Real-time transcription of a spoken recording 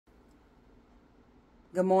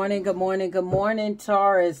Good morning, good morning, good morning,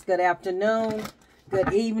 Taurus. Good afternoon,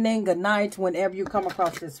 good evening, good night, whenever you come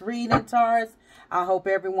across this reading, Taurus. I hope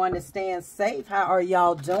everyone is staying safe. How are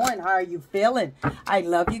y'all doing? How are you feeling? I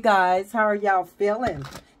love you guys. How are y'all feeling?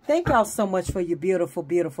 Thank y'all so much for your beautiful,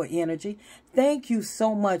 beautiful energy. Thank you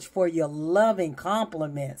so much for your loving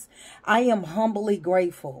compliments. I am humbly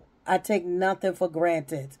grateful. I take nothing for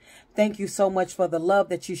granted. Thank you so much for the love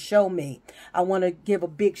that you show me. I want to give a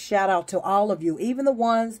big shout out to all of you, even the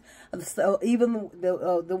ones,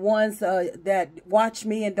 the ones that watch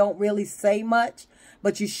me and don't really say much,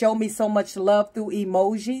 but you show me so much love through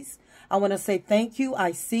emojis. I want to say thank you.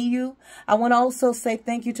 I see you. I want to also say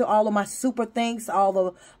thank you to all of my super thanks, all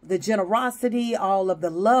of the generosity, all of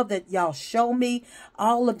the love that y'all show me,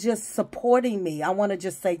 all of just supporting me. I want to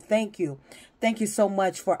just say thank you. Thank you so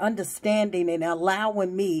much for understanding and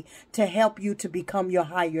allowing me to help you to become your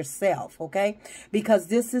higher self, okay? Because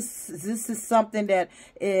this is something that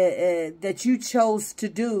that you chose to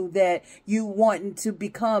do, that you wanting to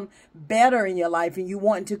become better in your life and you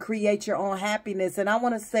wanting to create your own happiness. And I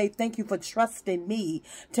want to say thank you for trusting me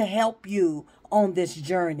to help you on this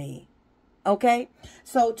journey, okay?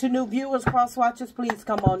 So to new viewers, cross watchers, please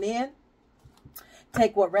come on in.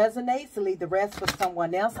 Take what resonates and leave the rest for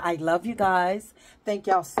someone else. I love you guys. Thank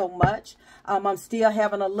y'all so much. I'm still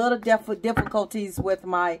having a little difficulties with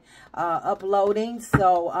my uploading.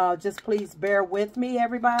 So just please bear with me,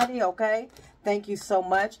 everybody. Okay. Thank you so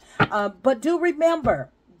much. But do remember,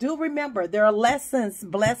 there are lessons,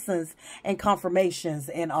 blessings, and confirmations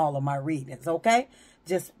in all of my readings. Okay.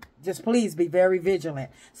 Just please be very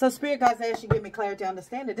vigilant. So Spirit guys, as you give me clarity,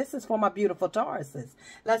 understanding, this is for my beautiful Tauruses.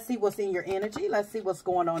 Let's see what's in your energy. Let's see what's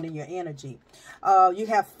going on in your energy. You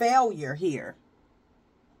have failure here.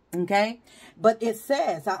 Okay. But it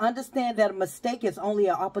says, I understand that a mistake is only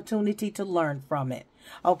an opportunity to learn from it.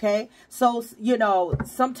 Okay. So, you know,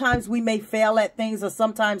 sometimes we may fail at things, or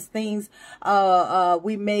sometimes things,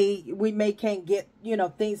 we may can't get, you know,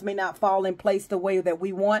 things may not fall in place the way that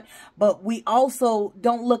we want, but we also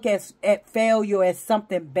don't look at failure as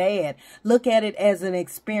something bad. Look at it as an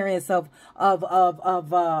experience of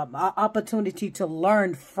opportunity to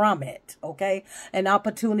learn from it. Okay. An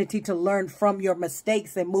opportunity to learn from your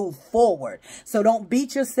mistakes and move forward. So don't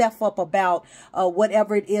beat yourself up about,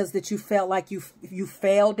 whatever it is that you felt like you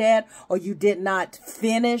failed at, or you did not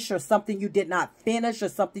finish, or something you did not finish, or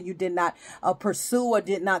something you did not pursue or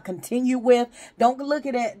did not continue with. Don't look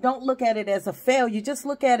at it as a failure. Just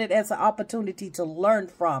look at it as an opportunity to learn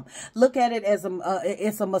from. Look at it as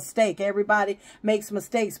it's a mistake. Everybody makes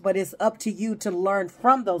mistakes, but it's up to you to learn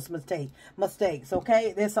from those mistakes.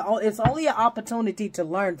 Okay, it's only an opportunity to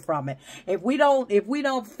learn from it. If we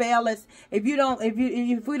don't fail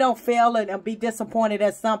and be disappointed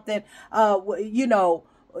at something, you know,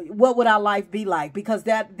 what would our life be like? Because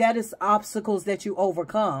that is obstacles that you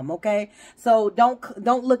overcome. Okay. So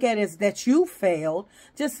don't look at it as that you failed.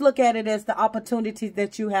 Just look at it as the opportunity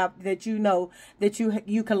that you have, that you know, that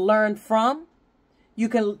you can learn from. You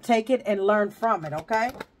can take it and learn from it.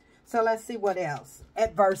 Okay. So let's see what else.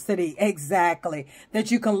 Adversity, exactly. That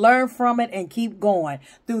you can learn from it and keep going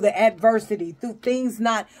through the adversity, through things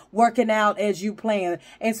not working out as you planned.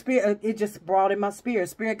 And Spirit, it just brought in my spirit.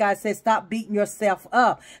 Spirit guide says, stop beating yourself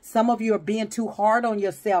up. Some of you are being too hard on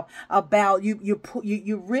yourself about you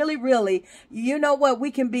really, you know what?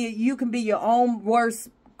 You can be your own worst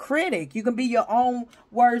critic. You can be your own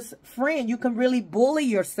worst friend. You can really bully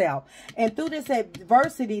yourself. And through this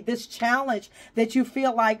adversity, this challenge that you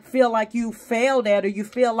feel like you failed at, or you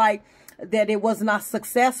feel like that it was not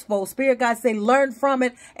successful, Spirit guide say, learn from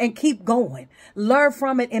it and keep going. Learn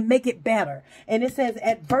from it and make it better. And it says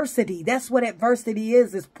adversity. That's what adversity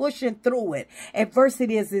is pushing through it.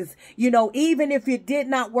 Adversity is, you know, even if it did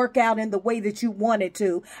not work out in the way that you wanted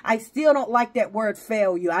to, I still don't like that word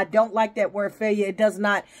failure. I don't like that word failure. It does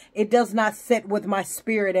not sit with my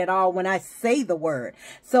spirit at all when I say the word.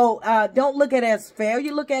 So don't look at it as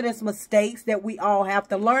failure. Look at it as mistakes that we all have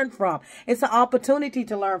to learn from. It's an opportunity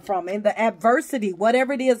to learn from. In the adversity,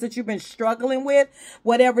 whatever it is that you've been struggling with,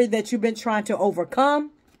 whatever that you've been trying to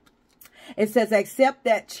overcome, it says, accept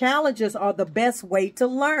that challenges are the best way to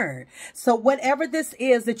learn. So whatever this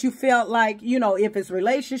is that you felt like, you know, if it's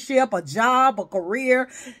relationship, a job, a career,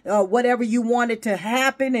 whatever you wanted to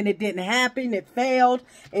happen and it didn't happen, it failed,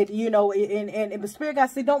 you know, and the Spirit guide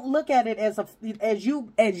said, don't look at it as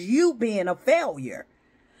you being a failure.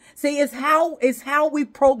 See, it's how we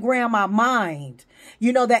program our mind.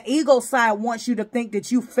 You know, that ego side wants you to think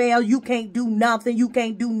that you fail. You can't do nothing. You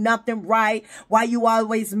can't do nothing right. Why you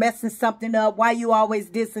always messing something up? Why you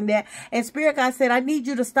always this and that? And Spirit God said, I need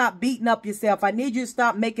you to stop beating up yourself. I need you to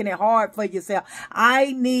stop making it hard for yourself.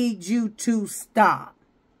 I need you to stop.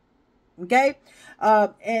 Okay?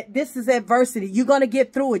 And this is adversity. You're going to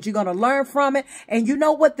get through it. You're going to learn from it. And you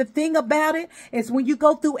know what the thing about it is, when you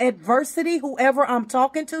go through adversity, whoever I'm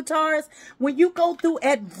talking to, Taurus, when you go through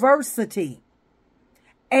adversity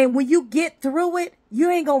and when you get through it,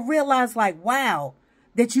 you ain't going to realize like, wow,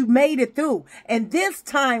 that you made it through. And this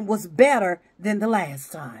time was better than the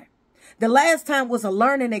last time. The last time was a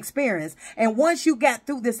learning experience. And once you got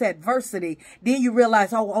through this adversity, then you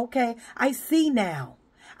realize, oh, okay, I see now.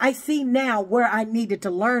 I see now where I needed to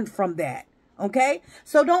learn from that. Okay.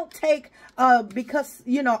 So don't take, because,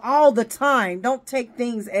 you know, all the time, don't take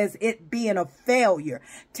things as it being a failure.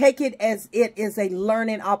 Take it as it is a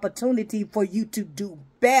learning opportunity for you to do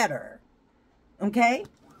better. Okay.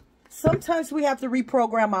 Sometimes we have to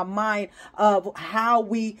reprogram our mind of how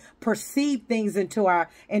we perceive things into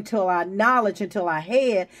our knowledge, into our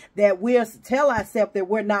head, that we'll tell ourselves that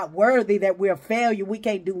we're not worthy, that we're a failure. We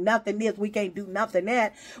can't do nothing this. We can't do nothing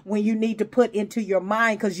that, when you need to put into your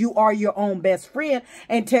mind, because you are your own best friend,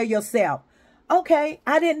 and tell yourself, okay,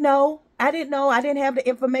 I didn't know. I didn't have the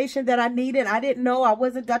information that I needed. I didn't know. I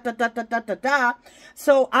wasn't da.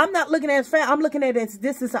 So I'm not looking at it as fair. I'm looking at it as,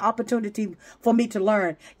 this is an opportunity for me to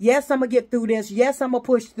learn. Yes, I'm going to get through this. Yes, I'm going to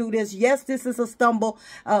push through this. Yes, this is a stumble,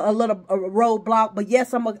 a roadblock. But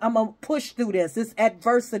yes, I'm going to push through this. It's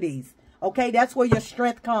adversities. Okay, that's where your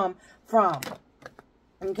strength comes from.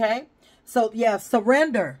 Okay, so yeah,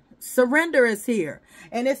 surrender. Surrender is here.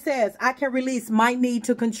 And it says, I can release my need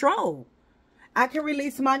to control. I can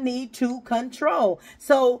release my need to control.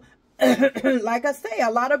 So, like I say, a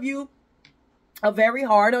lot of you are very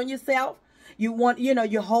hard on yourself. You want, you know,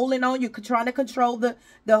 you're holding on. You're trying to control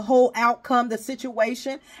the whole outcome, the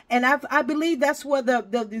situation. And I believe that's where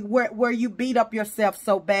where you beat up yourself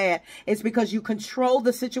so bad. It's because you control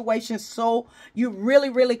the situation. So you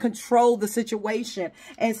really control the situation.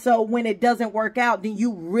 And so when it doesn't work out, then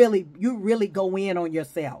you really go in on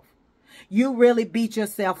yourself. You really beat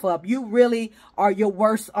yourself up. You really are your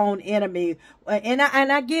worst own enemy. And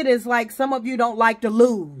I get it. It's like some of you don't like to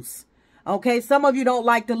lose. Okay. Some of you don't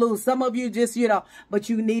like to lose. Some of you just, you know, but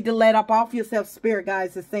you need to let up off yourself, Spirit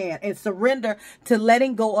guys is saying, and surrender to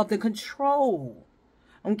letting go of the control.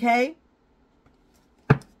 Okay.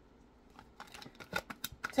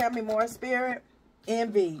 Tell me more, Spirit.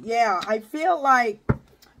 Envy. Yeah. I feel like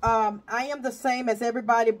I am the same as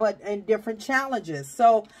everybody, but in different challenges.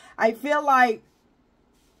 So I feel like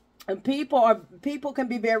people can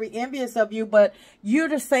be very envious of you, but you're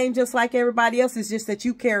the same just like everybody else. It's just that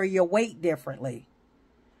you carry your weight differently.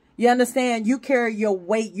 You understand? You carry your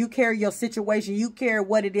weight. You carry your situation. You carry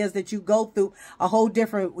what it is that you go through a whole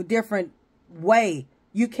different way.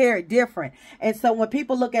 You carry different. And so when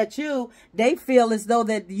people look at you, they feel as though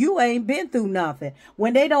that you ain't been through nothing.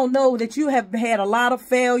 When they don't know that you have had a lot of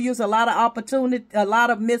failures, a lot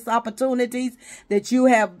of missed opportunities, that you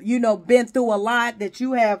have, you know, been through a lot, that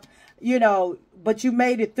you have, you know, but you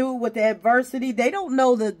made it through with the adversity. They don't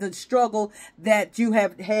know the struggle that you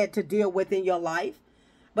have had to deal with in your life.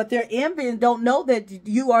 But they're envying, don't know that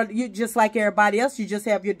you're just like everybody else. You just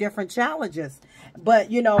have your different challenges.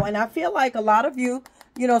 But, you know, and I feel like a lot of you,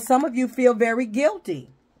 you know, some of you feel very guilty.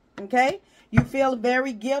 Okay. You feel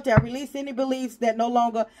very guilty. I release any beliefs that no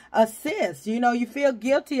longer assist. You know, you feel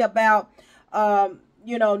guilty about,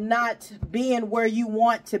 you know, not being where you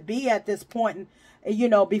want to be at this point, you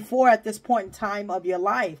know, before at this point in time of your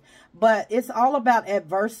life. But it's all about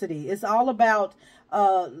adversity. It's all about,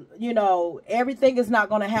 you know, everything is not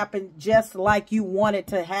going to happen just like you want it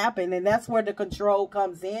to happen. And that's where the control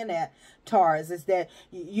comes in at, Taurus, is that,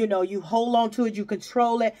 you know, you hold on to it, you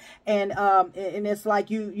control it. And it's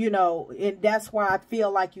like you know, and that's why I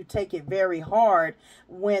feel like you take it very hard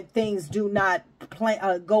when things do not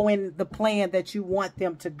go in the plan that you want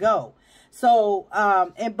them to go. So,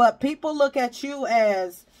 but people look at you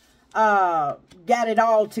as, got it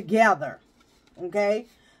all together. Okay.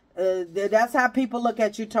 That's how people look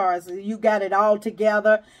at you, Taurus. You got it all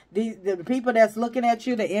together. The people that's looking at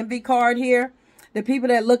you, the envy card here, the people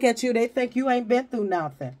that look at you, they think you ain't been through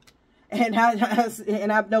nothing. And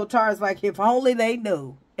I've known Taurus like, if only they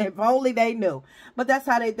knew. If only they knew. But that's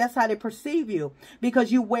how they perceive you,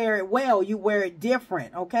 because you wear it well. You wear it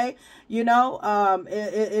different. Okay. You know,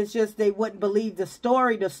 it's just, they wouldn't believe the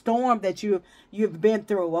story, the storm that you've been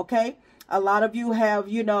through. Okay. A lot of you have,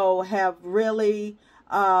 you know, have really,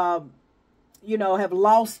 you know, have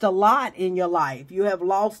lost a lot in your life. You have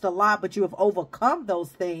lost a lot, but you have overcome those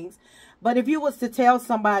things. But if you was to tell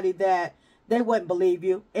somebody that, they wouldn't believe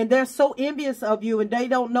you. And they're so envious of you, and they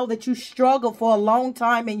don't know that you struggled for a long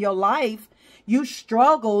time in your life. You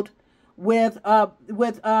struggled with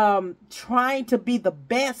trying to be the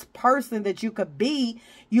best person that you could be.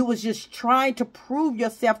 You was just trying to prove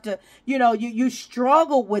yourself to, you know, you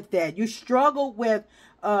struggled with that. You struggled with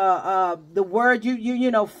the word,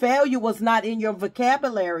 you know, failure was not in your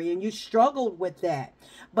vocabulary, and you struggled with that.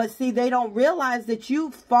 But see, they don't realize that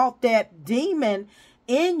you fought that demon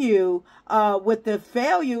in you with the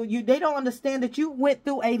failure. They don't understand that you went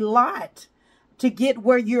through a lot to get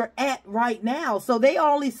where you're at right now. So they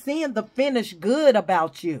only seeing the finished good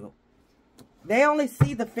about you. They only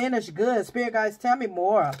see the finished good. Spirit guys, tell me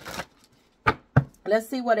more. Let's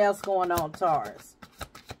see what else going on, Taurus.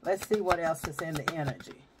 Let's see what else is in the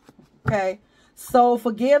energy. Okay. Soul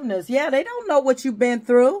forgiveness. Yeah, they don't know what you've been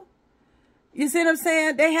through. You see what I'm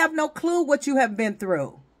saying? They have no clue what you have been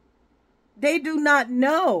through. They do not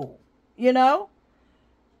know, you know.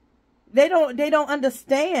 They don't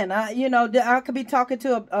understand. You know, I could be talking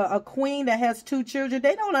to a queen that has 2 children.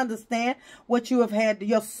 They don't understand what you have had,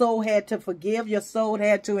 your soul had to forgive, your soul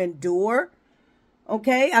had to endure.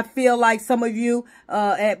 Okay, I feel like some of you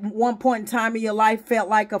at one point in time in your life felt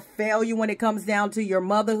like a failure when it comes down to your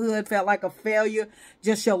motherhood, felt like a failure.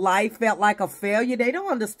 Just your life felt like a failure. They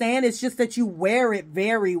don't understand. It's just that you wear it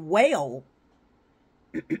very well.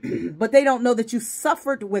 But they don't know that you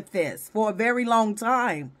suffered with this for a very long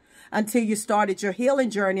time until you started your healing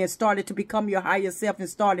journey and started to become your higher self and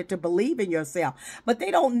started to believe in yourself. But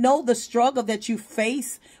they don't know the struggle that you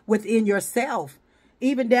face within yourself.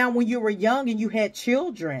 Even down when you were young and you had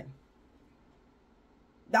children.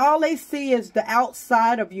 All they see is the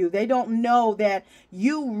outside of you. They don't know that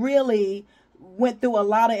you really went through a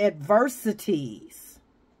lot of adversities.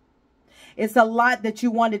 It's a lot that you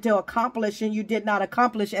wanted to accomplish and you did not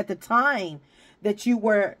accomplish at the time that you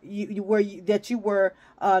were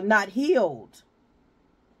not healed.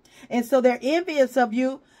 And so they're envious of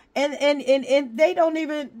you. And they don't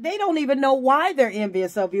even know why they're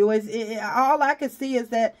envious of you. All I can see is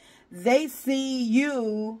that they see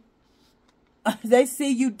you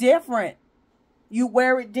different. You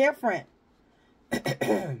wear it different.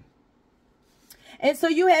 And so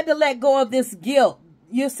you had to let go of this guilt.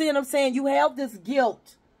 You see what I'm saying? You held this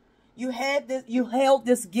guilt. You held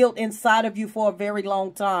this guilt inside of you for a very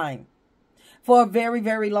long time. For a very,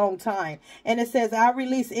 very long time. And it says, I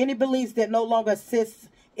release any beliefs that no longer assists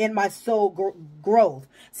in my soul growth.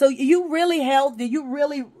 So you really held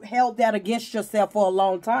that against yourself for a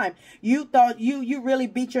long time. You thought you really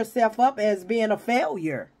beat yourself up as being a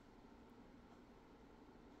failure.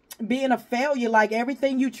 Being a failure, like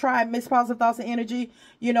everything you tried, Miss Positive Thoughts and Energy,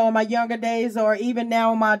 you know, in my younger days or even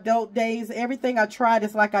now in my adult days, everything I tried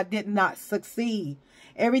is like I did not succeed.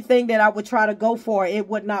 Everything that I would try to go for, it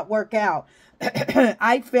would not work out.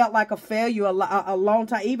 I felt like a failure a long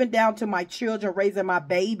time, even down to my children, raising my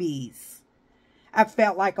babies. I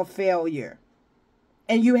felt like a failure.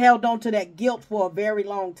 And you held on to that guilt for a very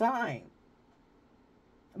long time.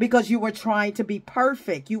 Because you were trying to be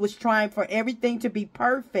perfect. You was trying for everything to be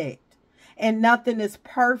perfect. And nothing is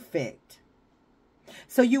perfect.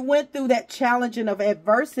 So you went through that challenging of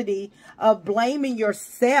adversity, of blaming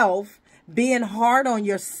yourself, being hard on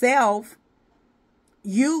yourself.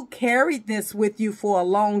 You carried this with you for a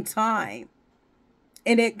long time.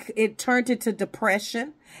 And it turned into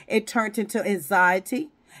depression. It turned into anxiety.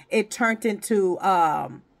 It turned into a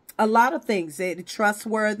lot of things.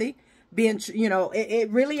 Trustworthy. Being, you know, it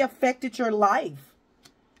really affected your life.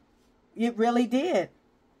 It really did.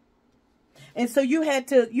 And so you had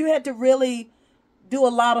to really do a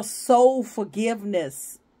lot of soul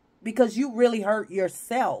forgiveness because you really hurt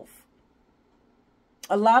yourself.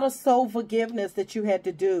 A lot of soul forgiveness that you had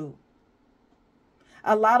to do.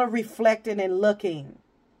 A lot of reflecting and looking.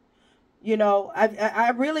 You know, I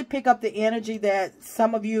really pick up the energy that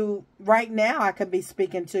some of you right now I could be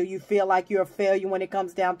speaking to. You feel like you're a failure when it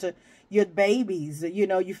comes down to your babies. You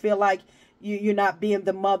know, you feel like you're not being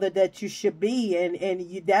the mother that you should be. And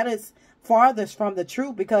that is farthest from the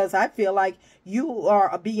truth, because I feel like you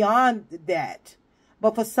are beyond that.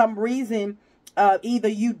 But for some reason, either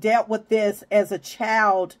you dealt with this as a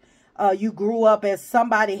child, you grew up as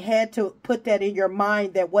somebody had to put that in your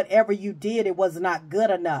mind that whatever you did, it was not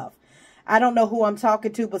good enough. I don't know who I'm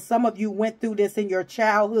talking to, but some of you went through this in your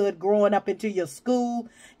childhood, growing up into your school,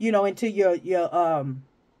 you know, into your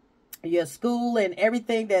your school and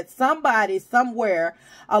everything, that somebody somewhere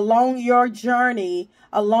along your journey,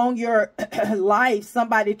 along your life,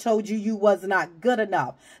 somebody told you you was not good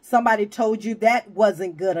enough. Somebody told you that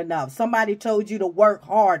wasn't good enough. Somebody told you to work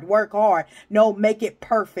hard, work hard. No, make it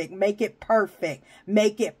perfect, make it perfect,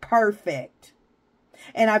 make it perfect.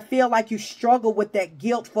 And I feel like you struggle with that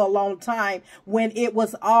guilt for a long time, when it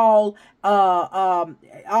was all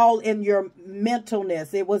in your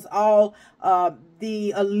mentalness. It was all the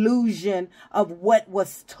illusion of what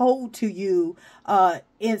was told to you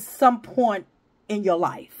in some point in your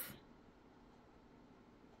life.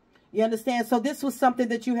 You understand? So this was something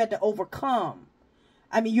that you had to overcome.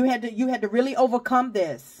 I mean, you had to really overcome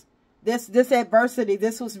this adversity.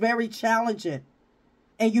 This was very challenging.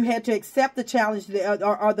 And you had to accept the challenge,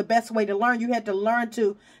 or the best way to learn. You had to learn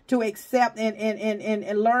to accept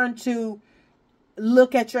and learn to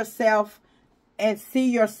look at yourself and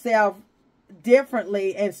see yourself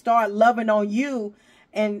differently, and start loving on you,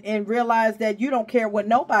 and realize that you don't care what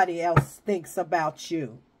nobody else thinks about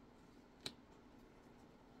you.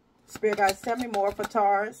 Spirit guides, tell me more for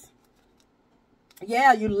Taurus.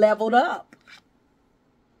 Yeah, you leveled up.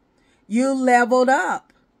 You leveled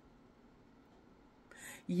up.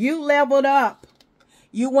 You leveled up.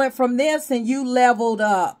 You went from this and you leveled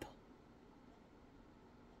up.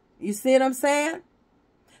 You see what I'm saying?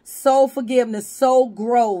 Soul forgiveness, soul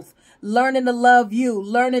growth, learning to love you,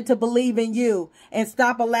 learning to believe in you, and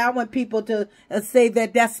stop allowing people to say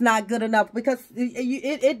that that's not good enough, because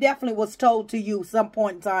it definitely was told to you some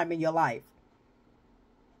point in time in your life.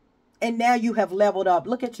 And now you have leveled up.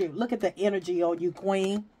 Look at you. Look at the energy on you,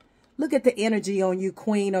 Queen. Look at the energy on you,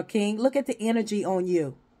 Queen or King. Look at the energy on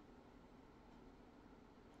you.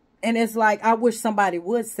 And it's like, I wish somebody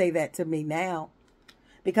would say that to me now,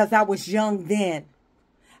 because I was young then.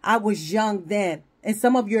 I was young then. And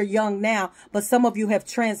some of you are young now, but some of you have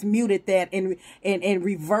transmuted that and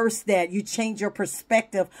reversed that. You change your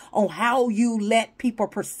perspective on how you let people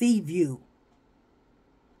perceive you.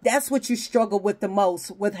 That's what you struggle with the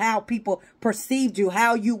most, with how people perceived you,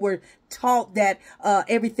 how you were taught that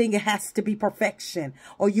everything has to be perfection,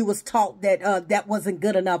 or you was taught that that wasn't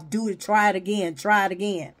good enough. Do it, try it again, try it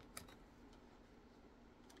again.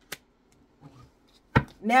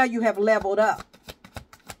 Now you have leveled up.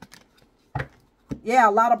 Yeah,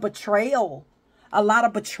 a lot of betrayal. A lot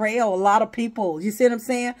of betrayal, a lot of people. You see what I'm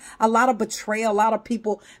saying? A lot of betrayal, a lot of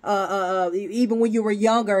people, even when you were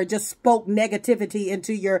younger, just spoke negativity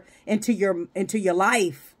into your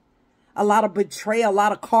life. A lot of betrayal, a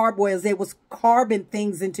lot of cardboards. They was carving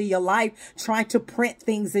things into your life, trying to print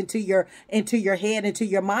things into your head, into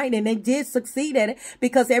your mind. And they did succeed at it,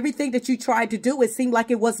 because everything that you tried to do, it seemed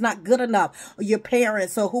like it was not good enough. Your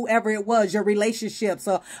parents or whoever it was, your relationships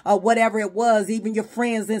or whatever it was, even your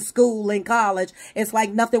friends in school and college, it's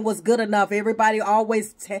like nothing was good enough. Everybody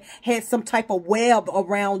always had some type of web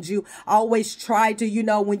around you, always tried to, you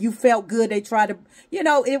know, when you felt good, they tried to, you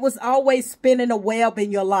know, it was always spinning a web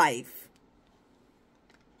in your life.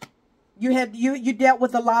 You dealt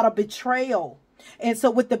with a lot of betrayal. And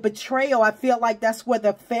so with the betrayal, I feel like that's where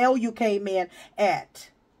the failure came in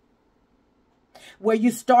at. Where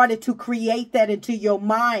you started to create that into your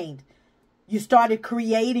mind. You started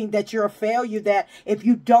creating that you're a failure, that if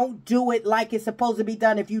you don't do it like it's supposed to be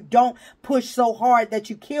done, if you don't push so hard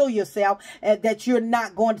that you kill yourself, that you're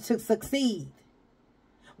not going to succeed.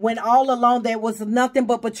 When all along there was nothing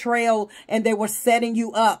but betrayal, and they were setting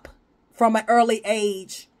you up from an early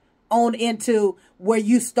age on into where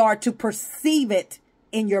you start to perceive it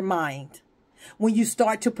in your mind. When you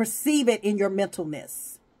start to perceive it in your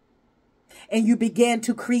mentalness. And you begin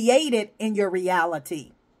to create it in your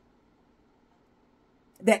reality.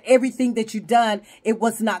 That everything that you've done, it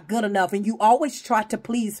was not good enough. And you always try to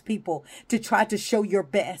please people, to try to show your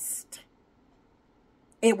best.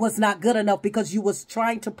 It was not good enough because you was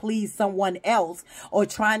trying to please someone else, or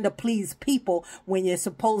trying to please people, when you're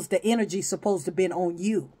supposed, the energy supposed to be on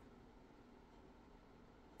you.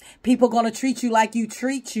 People going to treat you like you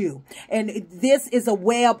treat you. And this is a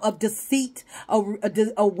web of deceit,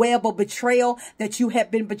 a web of betrayal, that you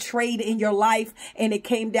have been betrayed in your life. And it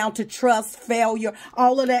came down to trust, failure.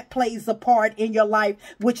 All of that plays a part in your life,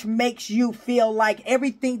 which makes you feel like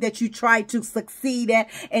everything that you tried to succeed at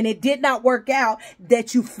and it did not work out,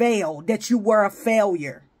 that you failed, that you were a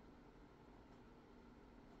failure.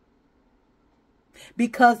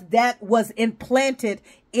 Because that was implanted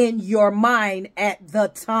in your mind at the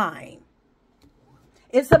time.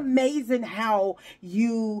 It's amazing how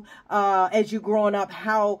you, as you growing up,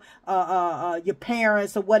 how your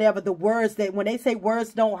parents or whatever, the words that, when they say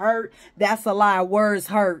words don't hurt, that's a lie. Words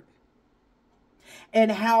hurt.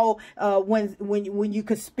 and how when you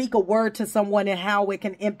could speak a word to someone and how it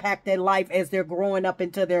can impact their life as they're growing up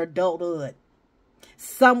into their adulthood.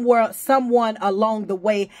 Someone along the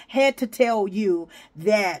way had to tell you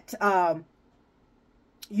that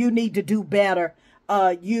you need to do better.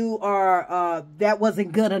 That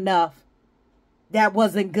wasn't good enough. That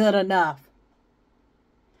wasn't good enough.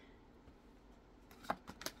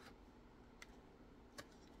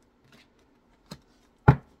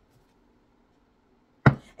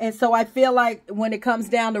 And so I feel like when it comes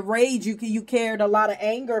down to rage, you carried a lot of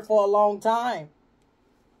anger for a long time.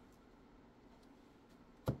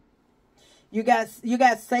 You got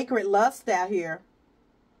sacred lust out here.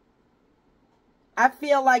 I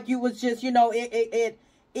feel like you was just, you know, it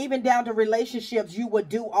even down to relationships, you would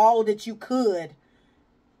do all that you could.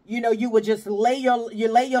 You know, you would just lay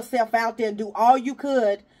yourself out there and do all you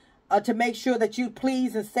could to make sure that you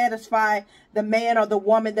please and satisfy the man or the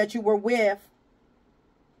woman that you were with.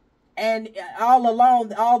 And all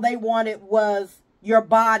along, all they wanted was your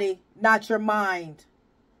body, not your mind.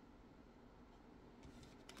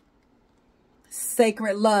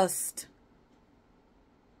 Sacred lust.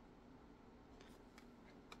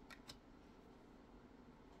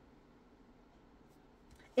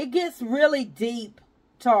 It gets really deep,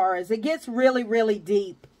 Taurus. It gets really, really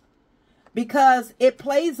deep. Because it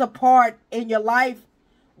plays a part in your life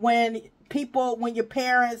when your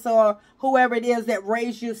parents or whoever it is that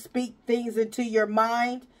raised you speak things into your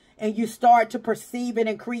mind and you start to perceive it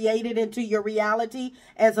and create it into your reality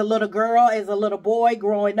as a little girl, as a little boy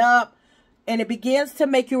growing up. And it begins to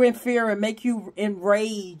make you inferior, make you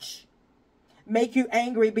enraged, make you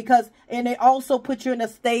angry and it also puts you in a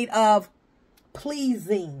state of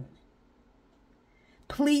pleasing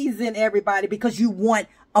everybody because you want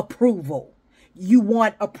approval. You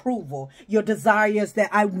want approval. Your desire is that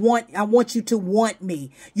I want you to want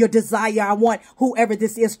me. Your desire, I want whoever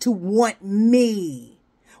this is to want me.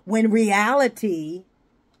 When reality,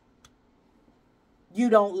 you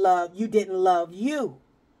didn't love you.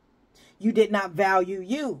 You did not value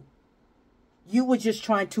you. You were just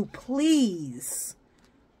trying to please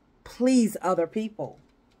other people.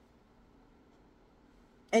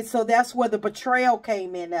 And so that's where the betrayal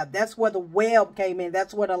came in at. That's where the web came in.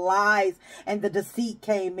 That's where the lies and the deceit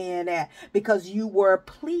came in at. Because you were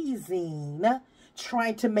pleasing,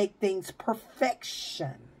 trying to make things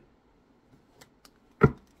perfection.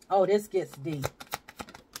 Oh, this gets deep.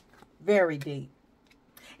 Very deep.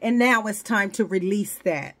 And now it's time to release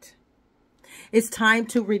that. It's time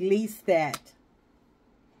to release that.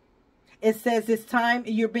 It says it's time,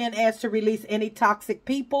 you're being asked to release any toxic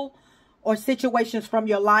people or situations from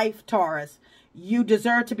your life, Taurus. You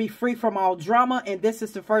deserve to be free from all drama, and this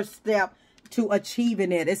is the first step to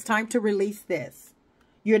achieving it. It's time to release this.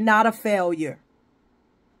 You're not a failure.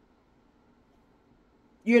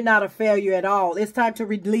 You're not a failure at all. It's time to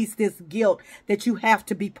release this guilt that you have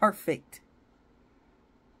to be perfect.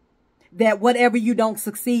 That whatever you don't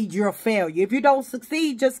succeed, you're a failure. If you don't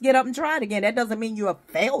succeed, just get up and try it again. That doesn't mean you're a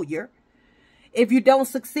failure. If you don't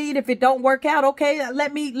succeed, if it don't work out, okay,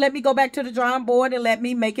 let me go back to the drawing board and let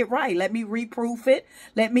me make it right. Let me reproof it.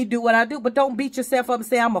 Let me do what I do. But don't beat yourself up and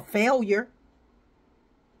say, I'm a failure.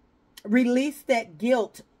 Release that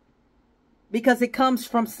guilt because it comes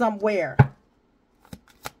from somewhere.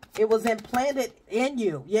 It was implanted in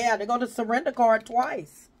you. Yeah, they go to surrender card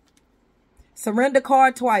twice. Surrender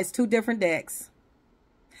card twice, 2 different decks.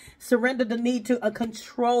 Surrender the need to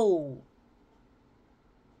control.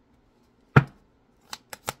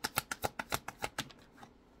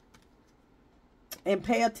 And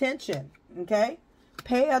pay attention, okay?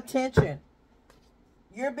 Pay attention.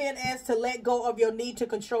 You're being asked to let go of your need to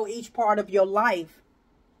control each part of your life.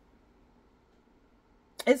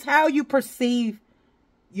 It's how you perceive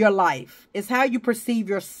your life. It's how you perceive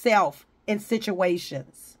yourself in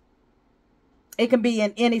situations. It can be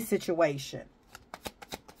in any situation.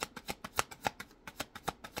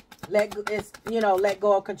 Let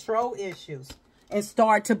go of control issues and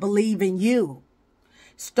start to believe in you.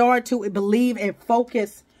 Start to believe and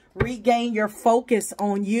focus, regain your focus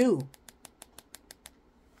on you.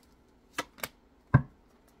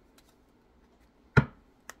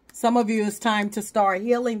 Some of you, it's time to start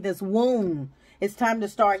healing this wound. It's time to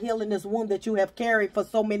start healing this wound that you have carried for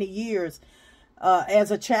so many years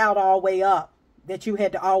as a child all the way up. That you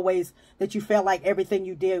had to always, that you felt like everything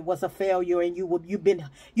you did was a failure, and you've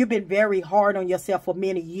been very hard on yourself for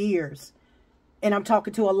many years. And I'm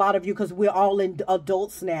talking to a lot of you because we're all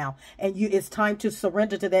adults now. And it's time to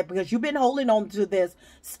surrender to that because you've been holding on to this.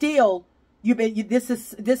 Still, this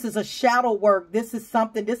is a shadow work. This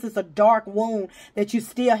is a dark wound that you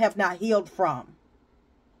still have not healed from.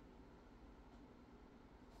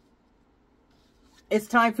 It's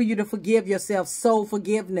time for you to forgive yourself. Soul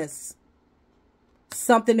forgiveness.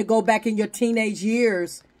 Something to go back in your teenage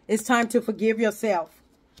years. It's time to forgive yourself.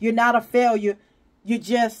 You're not a failure. You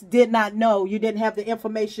just did not know. You didn't have the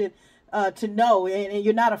information to know. And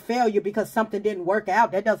you're not a failure because something didn't work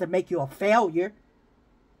out. That doesn't make you a failure.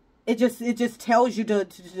 It just tells you to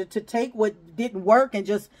take what didn't work and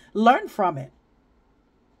just learn from it.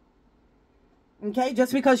 Okay,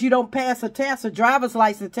 just because you don't pass a test, a driver's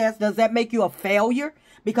license test, does that make you a failure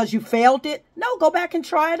because you failed it? No, go back and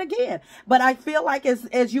try it again. But I feel like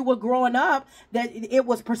as you were growing up, that it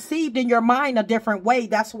was perceived in your mind a different way.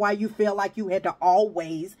 That's why you feel like you had to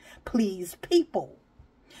always please people.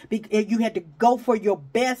 You had to go for your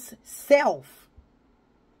best self.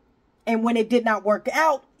 And when it did not work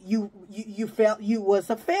out, you felt you was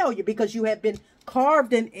a failure because you had been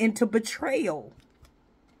carved into betrayal.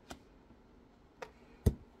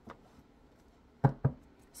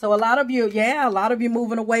 So a lot of you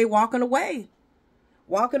moving away, walking away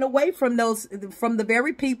from the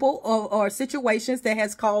very people or situations that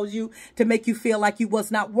has caused you to make you feel like you was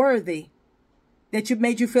not worthy,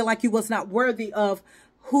 made you feel like you was not worthy of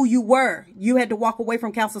who you were. You had to walk away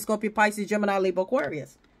from Cancer, Scorpio, Pisces, Gemini, Libra,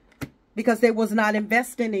 Aquarius, because they was not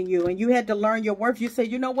investing in you, and you had to learn your worth. You say,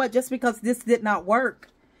 you know what? Just because this did not work,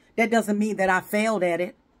 that doesn't mean that I failed at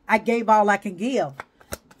it. I gave all I can give.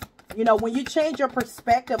 You know, when you change your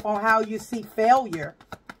perspective on how you see failure,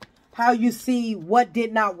 how you see what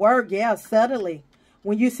did not work, yeah, suddenly.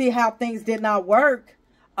 When you see how things did not work,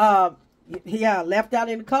 yeah, left out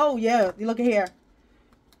in the cold, yeah, look at here.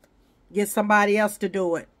 Get somebody else to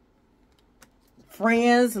do it.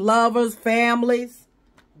 Friends, lovers, families,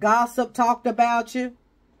 gossip talked about you,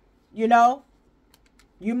 you know.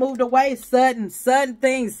 You moved away, sudden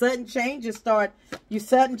things, sudden changes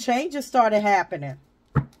started happening.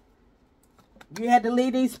 You had to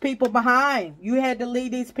leave these people behind.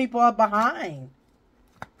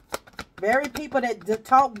 Very people that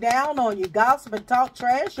talk down on you, gossip and talk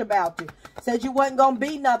trash about you. Said you wasn't going to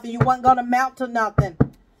be nothing. You wasn't going to amount to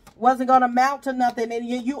nothing. And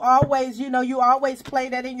you always, you always play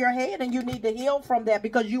that in your head, and you need to heal from that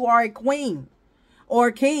because you are a queen or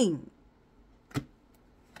a king.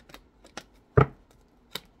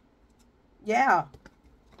 Yeah.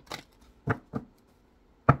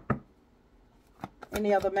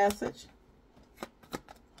 Any other message?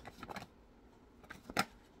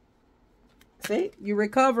 See, you're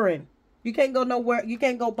recovering. You can't go nowhere. You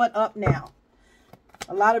can't go but up now.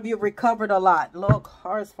 A lot of you recovered a lot. Look,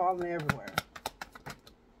 hearts falling everywhere.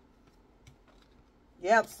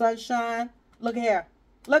 Yep, sunshine. Look here.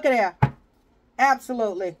 Look at here.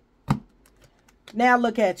 Absolutely. Now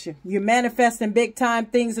look at you. You're manifesting big time.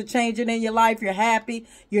 Things are changing in your life. You're happy.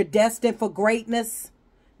 You're destined for greatness.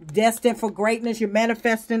 Destined for greatness. You're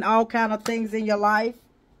manifesting all kind of things in your life.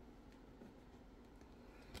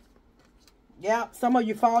 Yeah, some of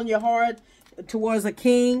you falling your heart towards a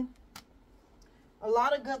king. A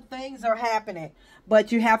lot of good things are happening,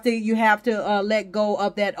 but you have to let go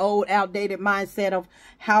of that old outdated mindset of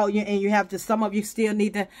how you have to. Some of you still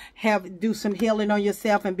need to do some healing on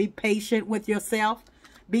yourself and be patient with yourself.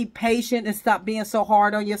 Be patient and stop being so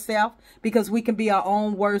hard on yourself, because we can be our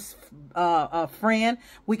own worst friend.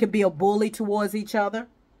 We can be a bully towards each other.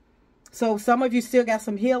 So some of you still got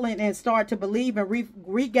some healing, and start to believe and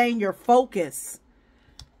regain your focus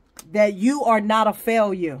that you are not a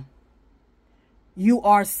failure. You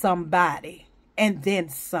are somebody, and then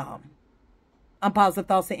some. I'm Positive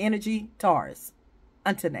Thoughts and Energy, Taurus.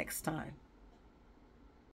 Until next time.